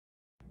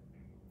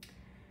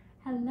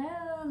Hello,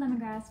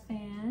 Lemongrass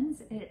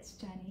fans. It's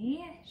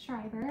Jenny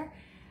Schreiber.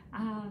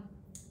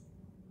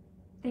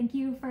 Thank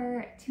you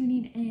for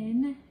tuning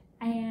in,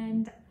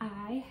 and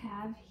I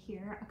have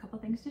here a couple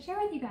things to share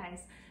with you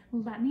guys.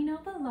 Let me know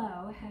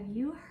below, have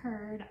you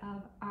heard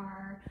of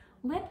our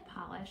lip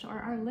polish or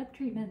our lip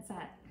treatment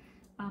set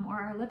or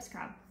our lip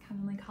scrub,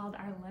 commonly called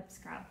our lip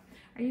scrub?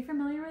 Are you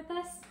familiar with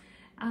this?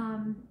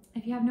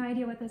 If you have no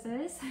idea what this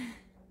is,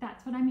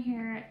 that's what I'm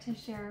here to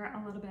share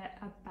a little bit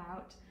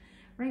about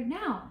right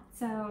now.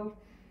 So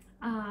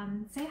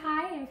say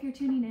hi if you're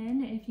tuning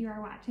in, if you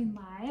are watching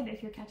live,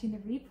 if you're catching the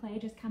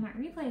replay, just comment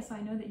replay so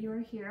I know that you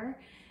are here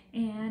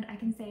and I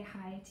can say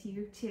hi to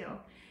you too.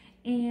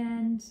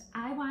 And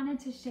I wanted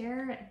to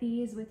share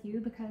these with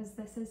you because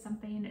this is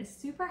something is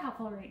super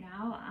helpful right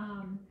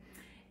now.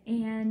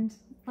 And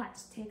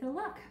let's take a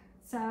look.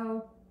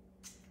 So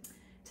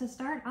to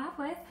start off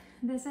with,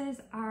 this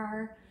is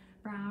our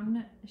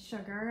brown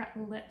sugar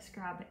lip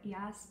scrub.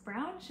 Yes,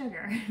 brown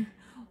sugar.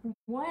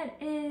 What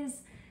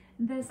is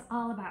this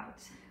all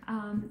about?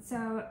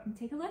 So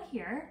take a look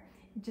here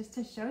just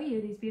to show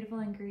you these beautiful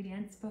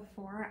ingredients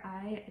before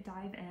I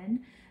dive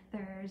in.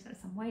 There's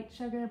some white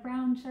sugar,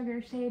 brown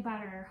sugar, shea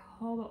butter,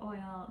 jojoba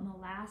oil,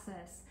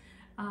 molasses,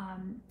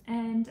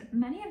 and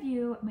many of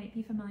you might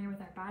be familiar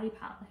with our body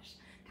polish.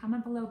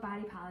 Comment below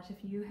body polish if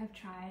you have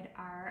tried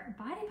our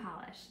body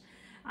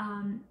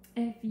polish.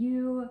 If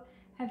you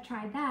have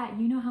tried that,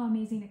 you know how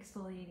amazing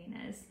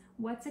exfoliating is.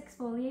 What's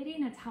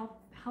exfoliating? It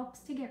helps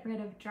to get rid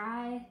of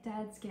dry,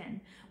 dead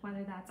skin,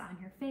 whether that's on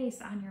your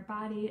face, on your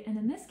body, and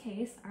in this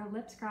case, our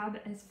lip scrub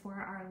is for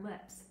our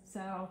lips.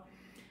 So,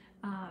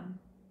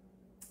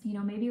 you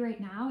know, maybe right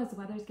now as the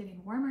weather's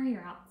getting warmer,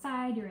 you're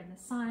outside, you're in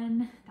the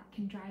sun, that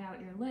can dry out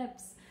your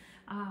lips.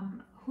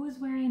 Who's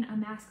wearing a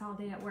mask all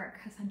day at work?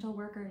 Essential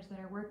workers that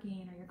are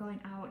working, or you're going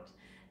out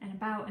and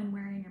about and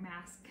wearing your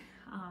mask.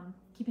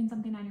 Keeping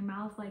something on your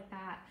mouth like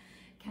that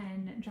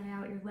can dry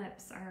out your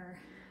lips, or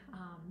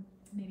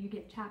maybe you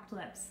get chapped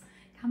lips.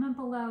 Comment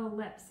below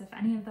lips if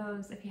any of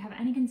those, if you have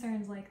any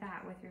concerns like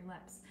that with your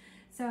lips.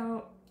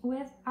 So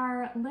with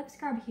our lip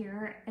scrub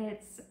here,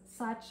 it's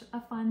such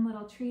a fun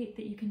little treat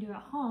that you can do at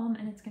home,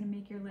 and it's going to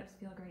make your lips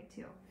feel great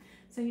too.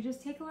 So you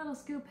just take a little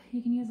scoop,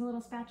 you can use a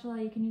little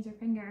spatula, you can use your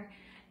finger,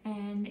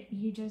 and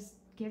you just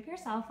give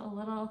yourself a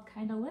little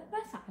kind of lip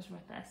massage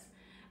with this.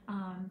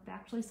 They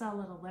actually sell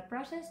little lip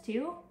brushes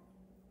too,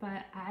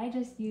 but I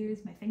just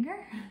use my finger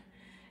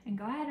and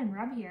go ahead and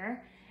rub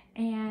here.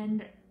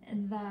 And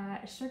the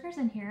sugars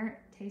in here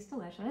taste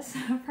delicious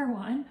for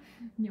one.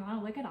 You want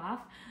to lick it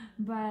off,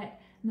 but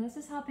this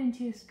is helping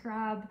to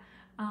scrub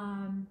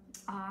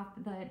off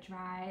the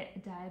dry,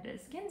 dead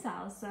skin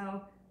cells.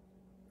 So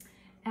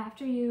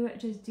after you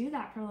just do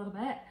that for a little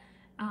bit,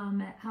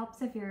 it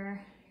helps if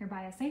you're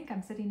by a sink.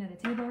 I'm sitting at a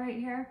table right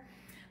here,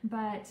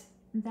 but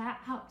that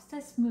helps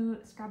to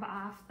scrub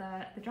off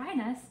the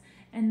dryness.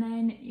 And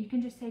then you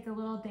can just take a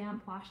little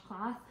damp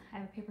washcloth, I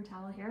have a paper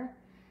towel here,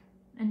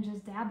 and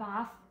just dab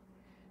off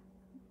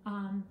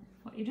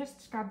what you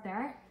just scrubbed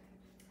there.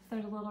 If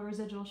there's a little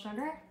residual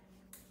sugar,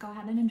 go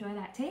ahead and enjoy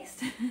that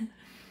taste.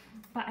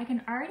 But I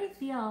can already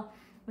feel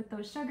with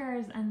those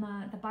sugars and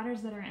the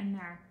butters that are in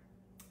there,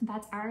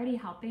 that's already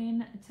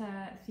helping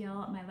to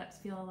feel my lips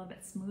feel a little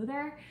bit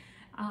smoother,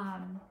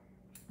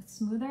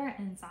 smoother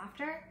and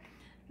softer.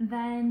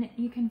 Then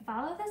you can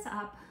follow this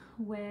up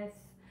with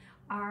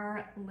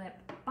our lip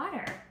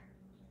butter.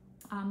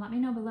 Let me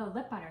know below,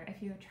 lip butter,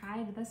 if you have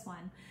tried this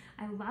one.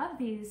 I love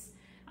these,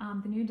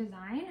 the new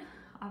design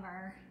of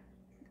our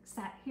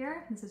set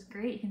here. This is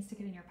great. You can stick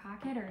it in your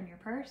pocket or in your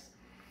purse.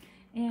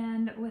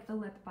 And with the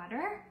lip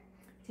butter,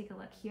 take a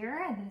look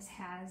here. This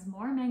has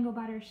more mango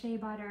butter, shea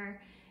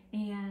butter,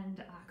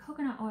 and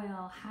coconut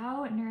oil.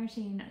 How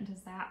nourishing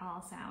does that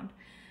all sound?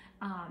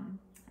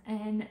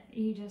 And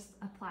you just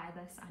apply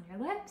this on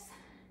your lips,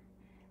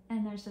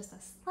 and there's just a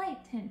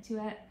slight tint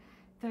to it.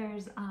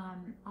 There's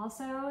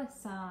also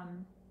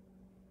some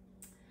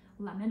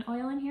lemon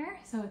oil in here,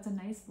 so it's a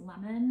nice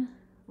lemon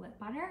lip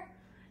butter,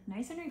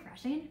 nice and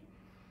refreshing.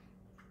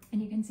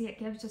 And you can see it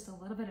gives just a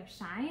little bit of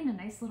shine, a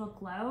nice little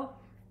glow,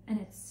 and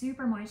it's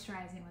super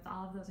moisturizing with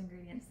all of those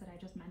ingredients that I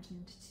just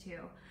mentioned too.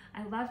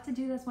 I love to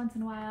do this once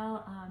in a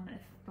while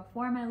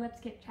before my lips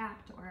get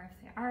chapped, or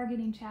if they are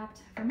getting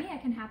chapped. For me,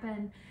 it can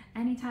happen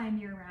anytime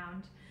year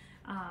round.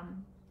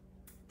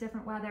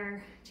 Different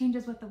weather,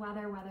 changes with the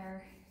weather,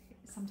 whether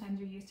sometimes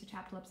you're used to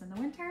chapped lips in the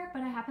winter,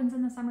 but it happens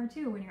in the summer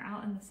too when you're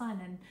out in the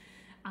sun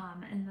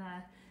and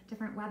the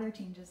different weather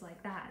changes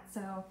like that.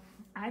 So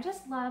I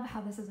just love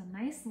how this is a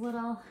nice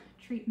little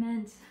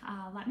treatment.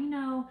 Let me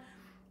know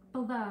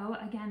below,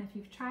 again, if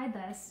you've tried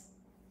this.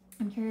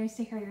 I'm curious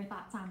to hear your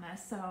thoughts on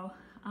this. So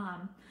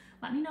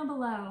let me know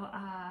below.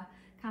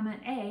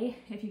 Comment A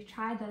if you've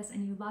tried this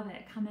and you love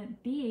it.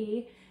 Comment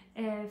B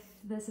if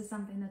this is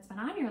something that's been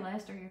on your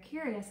list or you're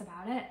curious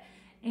about it.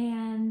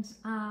 And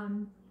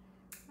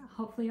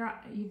hopefully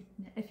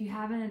if you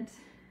haven't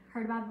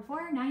heard about it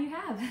before, now you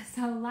have.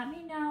 So let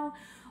me know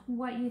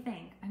what you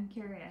think. I'm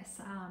curious.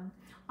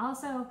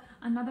 Also,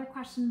 another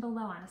question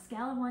below, on a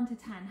scale of 1 to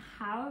 10,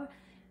 how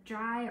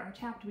dry or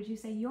chapped would you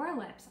say your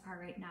lips are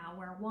right now?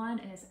 Where 1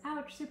 is,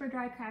 ouch, super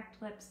dry,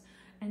 cracked lips,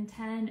 and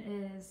 10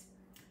 is,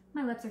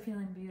 my lips are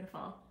feeling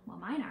beautiful. Well,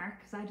 mine are,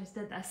 because I just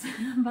did this.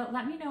 But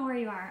let me know where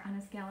you are on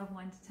a scale of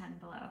 1 to 10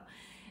 below.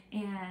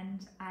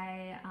 And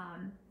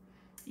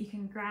you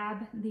can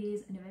grab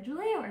these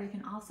individually, or you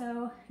can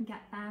also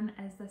get them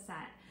as the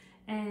set.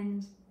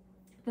 And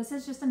this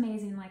is just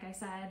amazing. Like I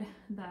said,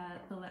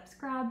 the lip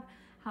scrub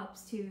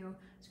helps to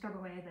scrub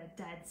away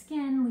the dead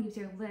skin, leaves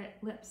your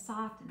lips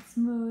soft and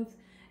smooth,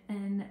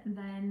 and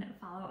then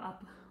follow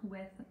up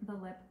with the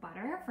lip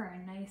butter for a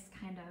nice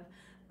kind of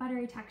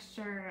buttery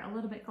texture, a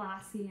little bit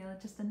glossy,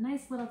 just a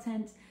nice little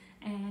tint,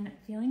 and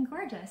feeling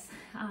gorgeous.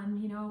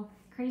 You know,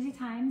 crazy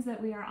times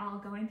that we are all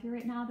going through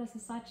right now, this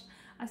is such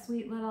a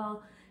sweet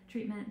little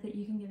treatment that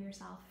you can give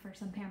yourself for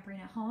some pampering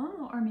at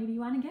home, or maybe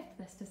you want to gift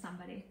this to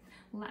somebody.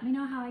 Let me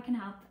know how I can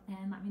help,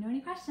 and let me know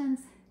any questions.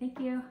 Thank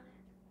you.